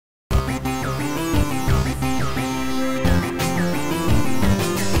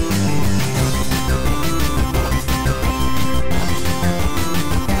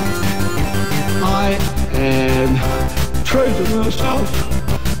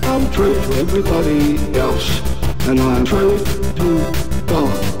true to everybody else, and I am true to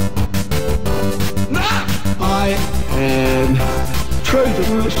God. I am true to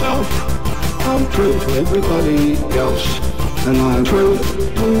myself, I'm true to everybody else, and I am true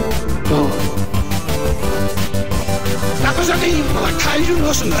to God. That was an evil occasion,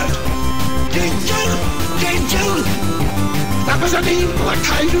 wasn't it? Did you? That was an evil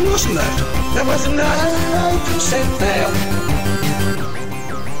occasion, wasn't it? There was no consent there.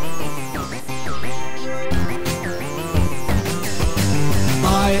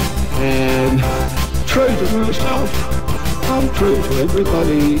 I am true to myself, I'm true to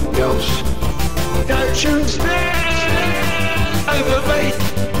everybody else. Don't you stand over me.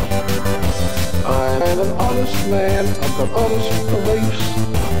 I'm an honest man, I've got honest beliefs.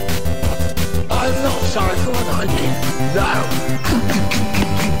 I'm not sorry for what I did. No.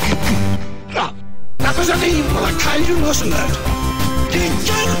 That was an evil occasion, wasn't it? Did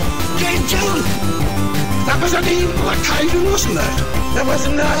you? That was an evil occasion, wasn't it? There was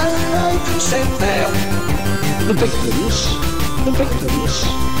no consent there. The victims.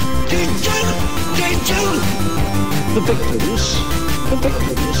 Did you? The victims.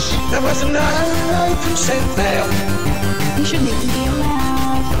 There was no consent there. You shouldn't even be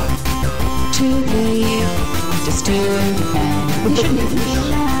allowed to leave, just to defend. You shouldn't even be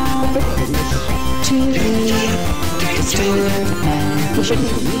allowed to leave, just to defend. You shouldn't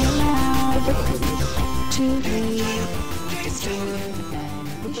even be allowed to leave, just to defend.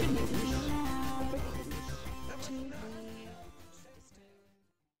 You shouldn't even be